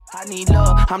I need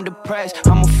love, I'm depressed,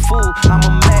 I'm a fool, I'm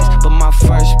a mess, but my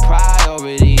first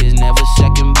priority is never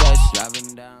second best.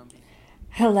 Driving down.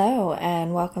 Hello,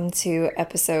 and welcome to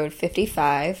episode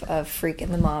 55 of Freak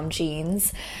in the Mom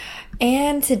Jeans.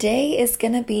 And today is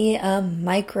going to be a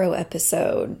micro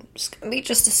episode. It's going to be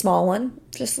just a small one,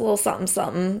 just a little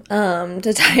something,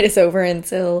 to tide us over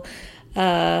until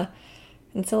I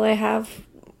have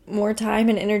more time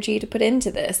and energy to put into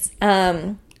this.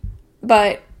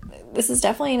 But this is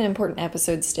definitely an important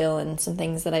episode still, and some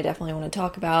things that I definitely want to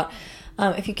talk about.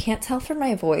 If you can't tell from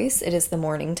my voice, it is the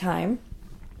morning time.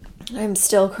 I'm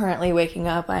still currently waking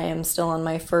up. I am still on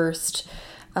my first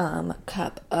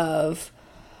cup of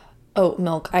oat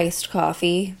milk iced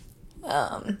coffee.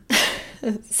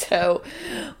 So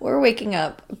we're waking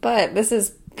up, but this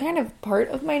is kind of part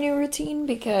of my new routine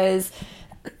because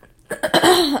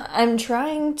I'm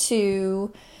trying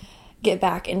to get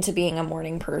back into being a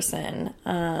morning person.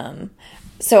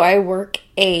 So I work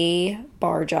a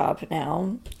bar job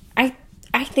now.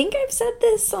 I think I've said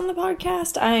this on the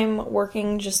podcast. I'm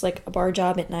working just like a bar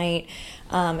job at night.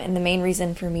 And the main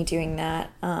reason for me doing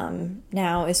that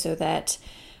now is so that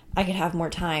I could have more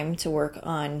time to work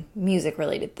on music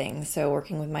related things. So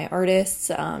working with my artists,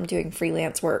 doing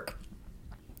freelance work,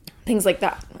 things like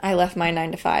that. I left my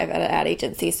 9-to-5 at an ad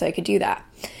agency so I could do that.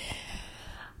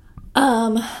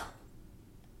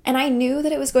 And I knew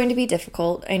that it was going to be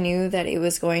difficult. I knew that it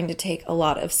was going to take a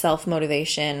lot of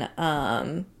self-motivation.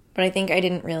 But I think I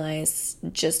didn't realize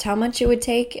just how much it would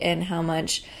take and how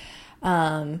much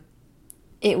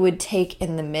it would take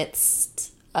in the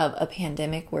midst of a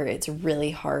pandemic where it's really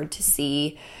hard to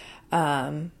see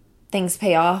things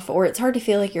pay off, or it's hard to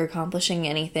feel like you're accomplishing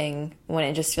anything when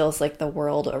it just feels like the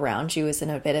world around you is in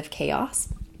a bit of chaos.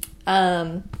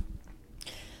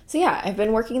 So yeah, I've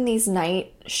been working these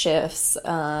night shifts,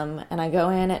 and I go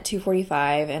in at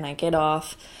 2:45 and I get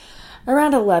off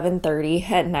around 11:30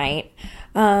 at night,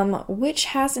 which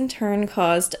has in turn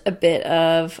caused a bit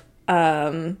of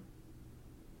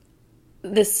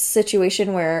this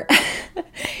situation where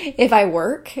if I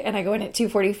work and I go in at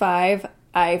 2:45,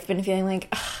 I've been feeling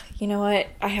like, you know what,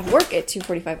 I have work at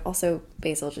 2:45. Also,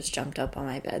 Basil just jumped up on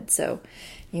my bed, so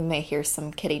you may hear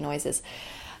some kitty noises.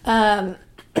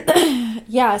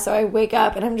 Yeah, so I wake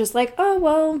up and I'm just like, oh,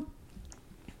 well,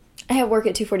 I have work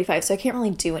at 2:45, so I can't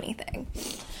really do anything.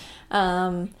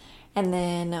 And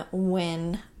then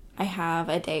when I have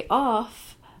a day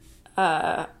off,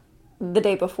 the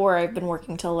day before I've been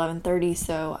working till 11:30,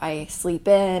 so I sleep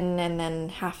in and then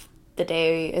half the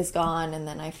day is gone, and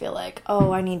then I feel like,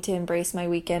 oh, I need to embrace my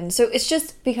weekend. So it's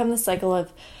just become the cycle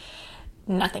of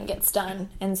nothing gets done.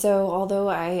 And so although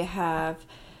I have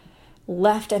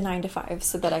left a 9-to-5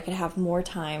 so that I could have more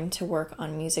time to work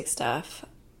on music stuff,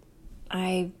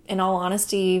 I, in all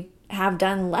honesty, have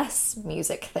done less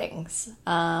music things.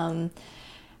 I've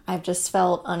just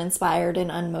felt uninspired and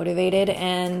unmotivated,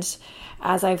 and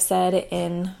as I've said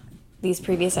in these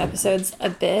previous episodes, a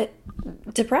bit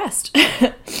depressed.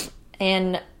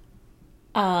 And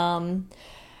I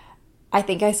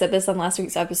think I said this on last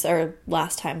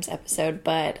time's episode,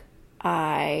 but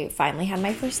I finally had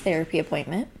my first therapy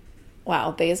appointment.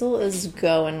 Wow, Basil is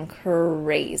going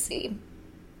crazy.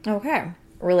 Okay,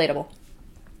 relatable.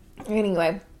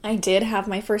 Anyway, I did have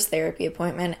my first therapy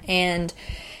appointment, and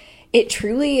it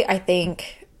truly, I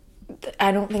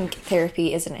don't think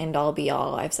therapy is an end-all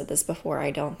be-all. I've said this before. I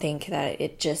don't think that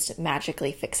it just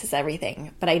magically fixes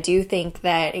everything. But I do think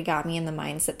that it got me in the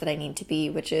mindset that I need to be,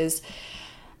 which is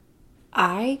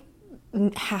I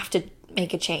have to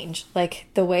make a change. Like,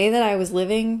 the way that I was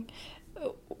living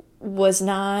was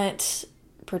not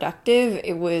productive.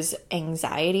 It was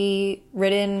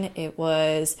anxiety-ridden. It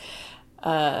was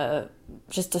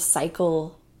just a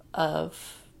cycle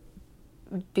of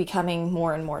becoming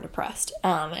more and more depressed,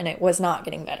 and it was not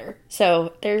getting better.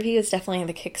 So therapy is definitely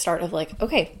the kickstart of like,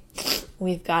 okay,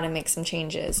 we've got to make some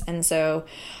changes. And so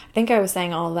I think I was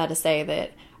saying all of that to say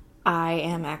that I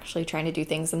am actually trying to do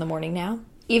things in the morning now,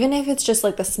 even if it's just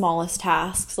like the smallest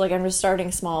tasks. Like, I'm just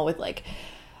starting small with like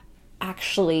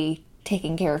actually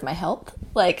taking care of my health.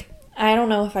 Like, I don't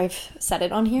know if I've said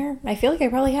it on here. I feel like I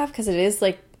probably have, because it is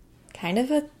like kind of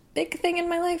a big thing in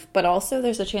my life, but also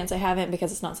there's a chance I haven't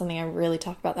because it's not something I really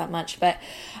talk about that much. But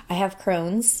I have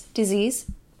Crohn's disease,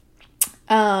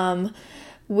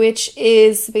 which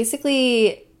is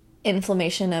basically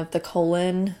inflammation of the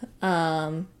colon.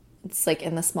 It's like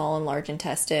in the small and large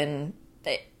intestine.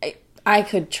 I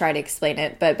could try to explain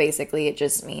it, but basically it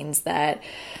just means that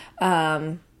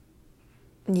I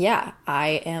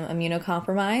am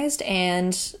immunocompromised,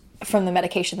 and from the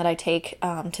medication that I take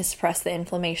to suppress the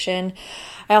inflammation,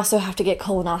 I also have to get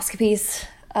colonoscopies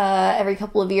every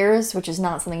couple of years, which is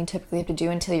not something you typically have to do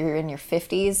until you're in your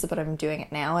 50s, but I'm doing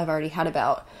it now. I've already had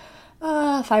about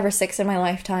 5 or 6 in my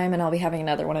lifetime, and I'll be having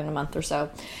another one in a month or so.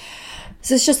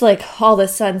 So it's just like all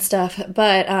this fun stuff.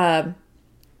 But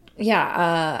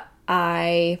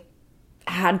I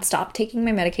had stopped taking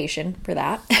my medication for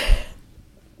that.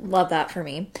 Love that for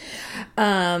me.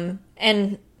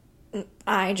 And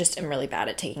I just am really bad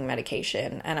at taking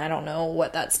medication, and I don't know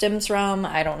what that stems from.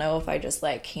 I don't know if I just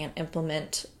like can't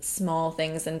implement small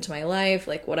things into my life,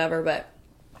 like whatever, but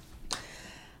I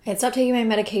had stopped taking my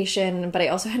medication, but I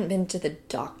also hadn't been to the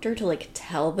doctor to like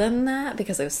tell them that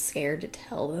because I was scared to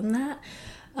tell them that.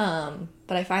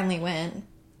 But I finally went,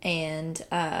 and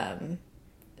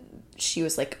she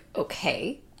was like,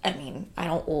 okay. I mean, I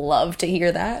don't love to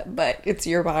hear that, but it's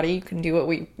your body. You can do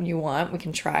what you want. We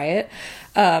can try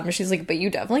it. She's like, but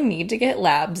you definitely need to get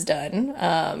labs done.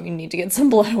 You need to get some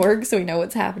blood work so we know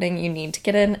what's happening. You need to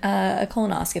get a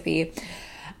colonoscopy.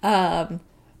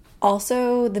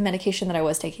 Also, the medication that I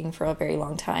was taking for a very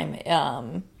long time,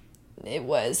 it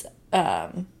was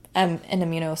an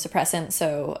immunosuppressant,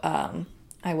 so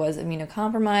I was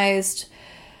immunocompromised.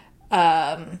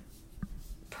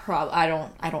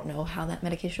 I don't know how that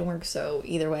medication works, so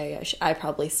either way, I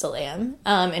probably still am.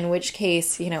 In which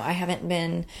case, I haven't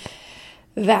been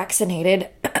vaccinated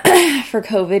for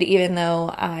COVID, even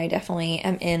though I definitely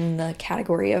am in the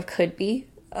category of could be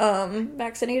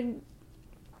vaccinated.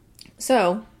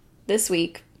 So this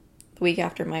week, the week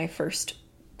after my first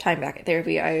time back at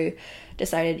therapy, I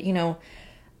decided,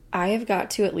 I have got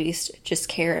to at least just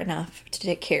care enough to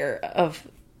take care of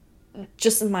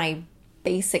just my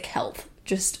basic health.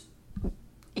 Just,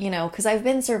 because I've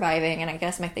been surviving, and I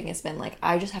guess my thing has been, like,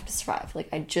 I just have to survive. Like,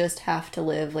 I just have to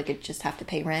live. Like, I just have to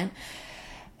pay rent.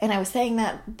 And I was saying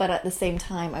that, but at the same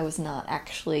time, I was not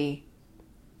actually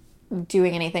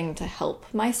doing anything to help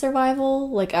my survival.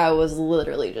 Like, I was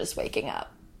literally just waking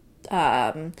up.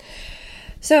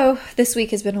 So this week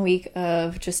has been a week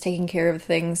of just taking care of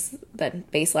things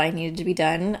that baseline needed to be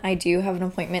done. I do have an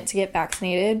appointment to get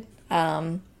vaccinated.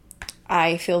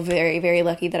 I feel very, very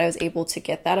lucky that I was able to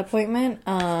get that appointment.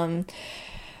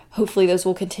 Hopefully those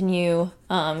will continue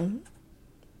to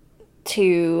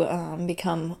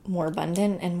become more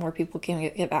abundant and more people can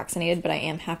get vaccinated, but I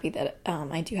am happy that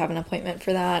I do have an appointment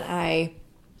for that. I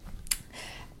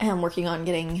am working on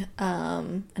getting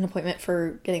an appointment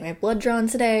for getting my blood drawn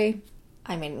today.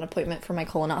 I made an appointment for my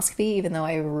colonoscopy, even though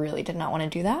I really did not want to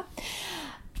do that.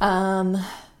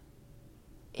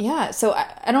 So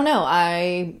I don't know.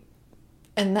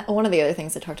 One of the other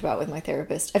things I talked about with my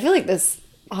therapist, I feel like this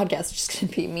podcast is just going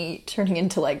to be me turning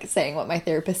into like saying what my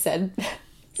therapist said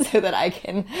so that I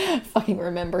can fucking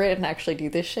remember it and actually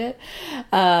do this shit.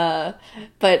 But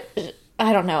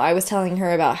I don't know. I was telling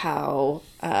her about how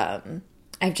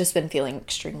I've just been feeling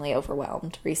extremely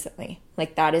overwhelmed recently.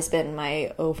 Like that has been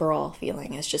my overall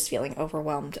feeling, is just feeling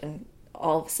overwhelmed and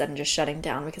all of a sudden just shutting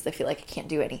down because I feel like I can't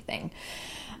do anything.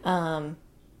 And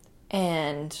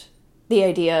the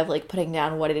idea of like putting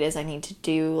down what it is I need to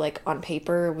do like on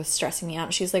paper was stressing me out.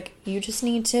 And she's like, you just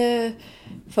need to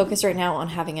focus right now on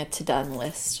having a to-done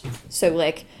list. So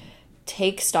like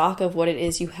take stock of what it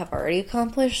is you have already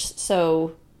accomplished.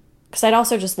 So, because I'd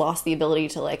also just lost the ability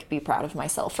to like be proud of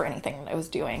myself for anything that I was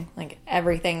doing. Like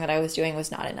everything that I was doing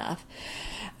was not enough.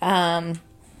 And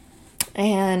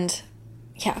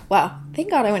yeah, wow. Thank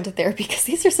God I went to therapy, because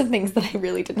these are some things that I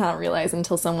really did not realize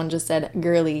until someone just said,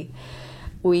 girly,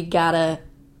 we gotta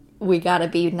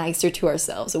be nicer to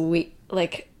ourselves.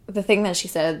 Like the thing that she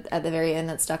said at the very end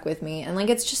that stuck with me, and like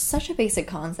it's just such a basic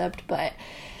concept, but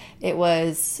it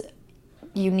was,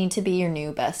 you need to be your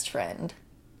new best friend.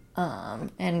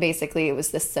 And basically it was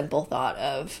this simple thought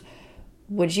of,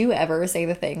 would you ever say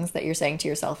the things that you're saying to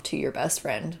yourself to your best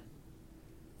friend?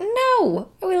 No,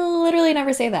 I would literally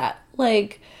never say that.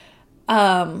 Like,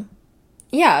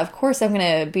 yeah, of course I'm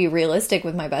going to be realistic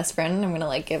with my best friend. I'm going to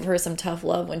like give her some tough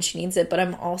love when she needs it, but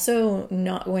I'm also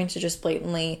not going to just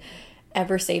blatantly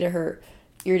ever say to her,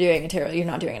 you're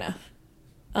not doing enough.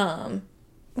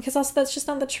 Because also that's just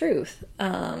not the truth.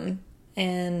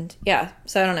 And yeah,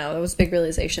 so I don't know. It was a big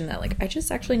realization that like, I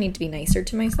just actually need to be nicer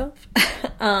to myself.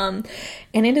 And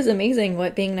it is amazing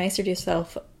what being nicer to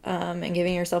yourself, and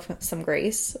giving yourself some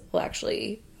grace will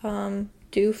actually,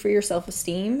 do for your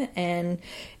self-esteem, and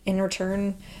in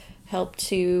return help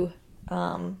to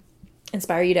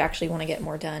inspire you to actually want to get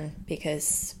more done,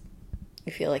 because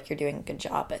you feel like you're doing a good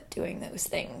job at doing those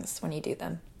things when you do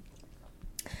them.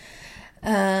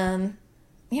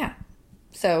 Yeah,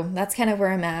 so that's kind of where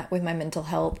I'm at with my mental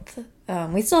health.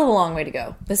 We still have a long way to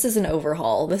go. This is an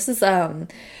overhaul. This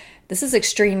is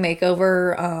extreme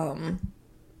makeover,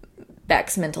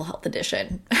 Beck's mental health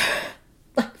edition.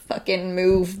 Like, fucking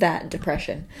move that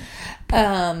depression.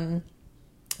 So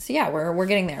yeah, we're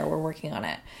getting there. We're working on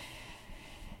it.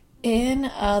 In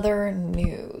other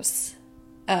news,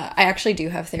 I actually do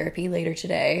have therapy later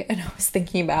today, and I was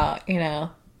thinking about,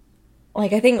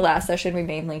 like, I think last session we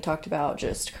mainly talked about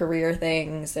just career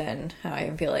things and how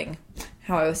I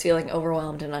was feeling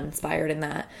overwhelmed and uninspired in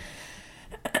that.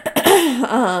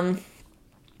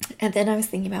 And then I was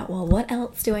thinking about, well, what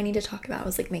else do I need to talk about? I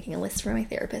was like making a list for my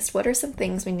therapist. What are some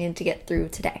things we need to get through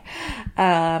today?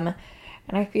 And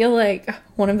I feel like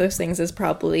one of those things is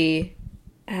probably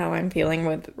how I'm feeling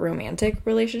with romantic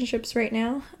relationships right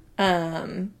now.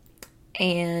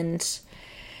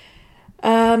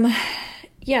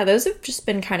 Yeah, those have just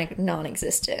been kind of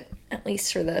non-existent, at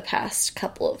least for the past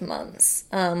couple of months,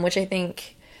 which I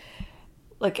think,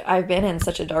 like, I've been in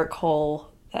such a dark hole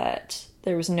that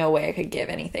there was no way I could give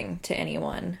anything to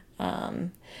anyone.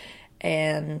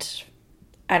 And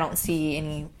I don't see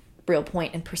any real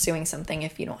point in pursuing something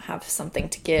if you don't have something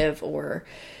to give, or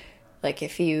like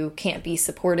if you can't be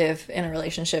supportive in a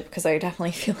relationship, because I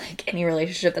definitely feel like any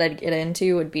relationship that I'd get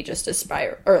into would be just a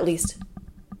spiral, or at least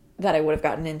that I would have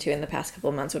gotten into in the past couple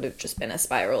of months would have just been a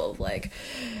spiral of like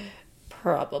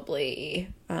probably,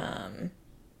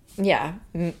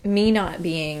 me not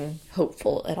being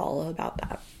hopeful at all about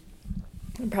that.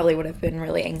 It probably would have been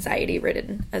really anxiety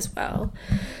ridden as well.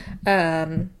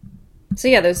 So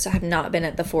yeah, those have not been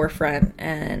at the forefront,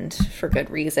 and for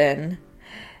good reason.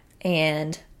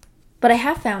 But I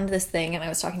have found this thing, and I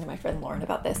was talking to my friend Lauren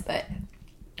about this, that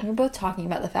we're both talking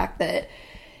about the fact that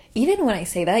even when I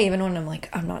say that, even when I'm like,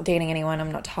 I'm not dating anyone,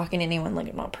 I'm not talking to anyone, like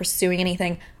I'm not pursuing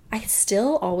anything, I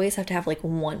still always have to have like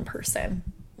one person.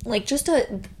 Like just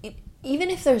even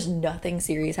if there's nothing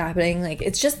serious happening, like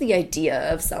it's just the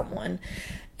idea of someone.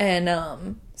 And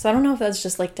so I don't know if that's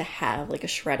just like to have like a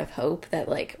shred of hope that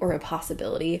like, or a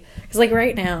possibility. Because like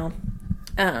right now,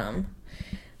 like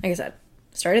I said,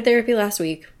 started therapy last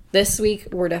week. This week,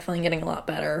 we're definitely getting a lot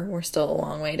better. We're still a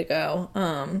long way to go.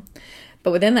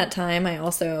 But within that time, I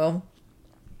also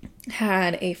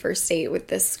had a first date with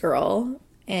this girl,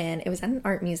 and it was at an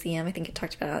art museum. I think I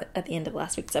talked about it at the end of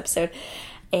last week's episode.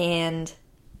 And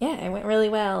yeah, it went really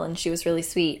well, and she was really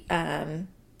sweet. And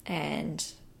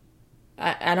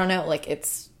I don't know, like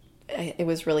it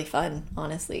was really fun,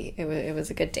 honestly. It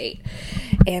was a good date.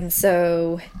 And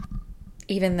so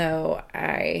even though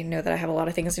I know that I have a lot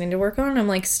of things I need to work on, I'm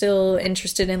like still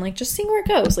interested in like just seeing where it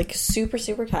goes. Like super,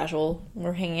 super casual.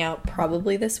 We're hanging out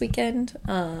probably this weekend.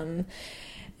 And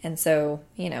so,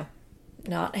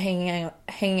 not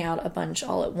hanging out a bunch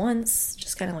all at once,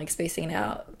 just kind of like spacing it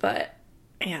out. But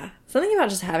yeah, something about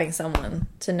just having someone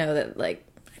to know that like,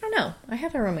 I don't know, I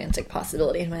have a romantic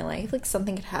possibility in my life. Like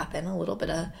something could happen, a little bit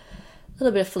of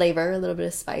flavor, a little bit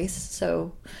of spice.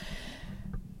 So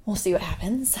we'll see what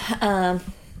happens.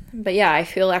 But yeah, I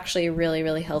feel actually really,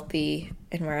 really healthy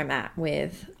in where I'm at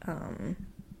with,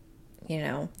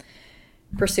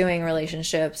 pursuing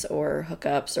relationships or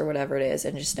hookups or whatever it is.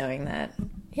 And just knowing that,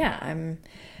 yeah,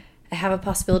 I have a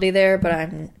possibility there, but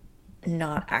I'm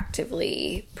not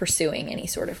actively pursuing any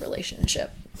sort of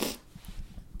relationship.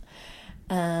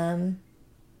 Yeah.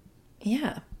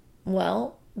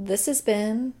 Well, this has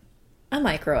been a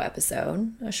micro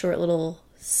episode, a short little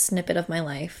snippet of my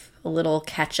life, a little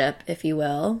catch-up, if you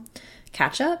will.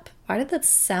 Catch-up? Why did that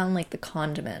sound like the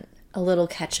condiment? A little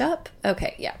ketchup?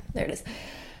 Okay, yeah, there it is.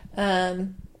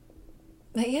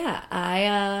 But yeah,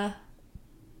 I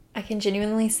can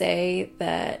genuinely say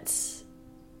that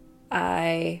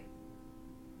I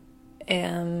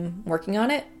am working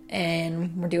on it,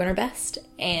 and we're doing our best,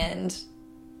 and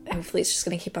hopefully it's just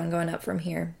going to keep on going up from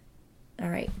here. All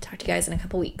right, talk to you guys in a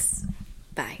couple weeks.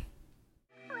 Bye.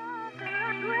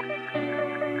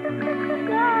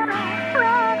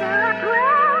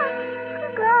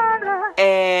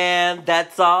 And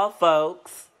that's all,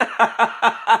 folks.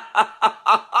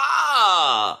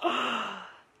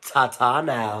 Ta-ta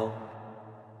now.